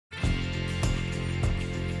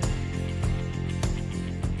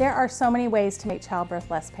There are so many ways to make childbirth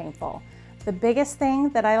less painful. The biggest thing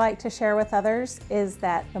that I like to share with others is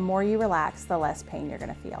that the more you relax, the less pain you're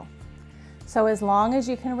going to feel. So as long as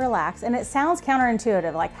you can relax, and it sounds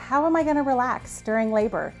counterintuitive, like how am I going to relax during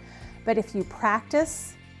labor? But if you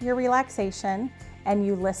practice your relaxation and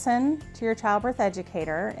you listen to your childbirth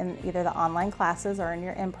educator in either the online classes or in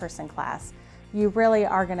your in-person class, you really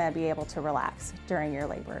are going to be able to relax during your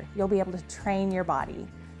labor. You'll be able to train your body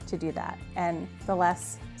to do that. And the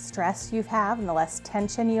less stress you have and the less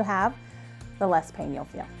tension you have, the less pain you'll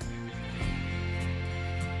feel.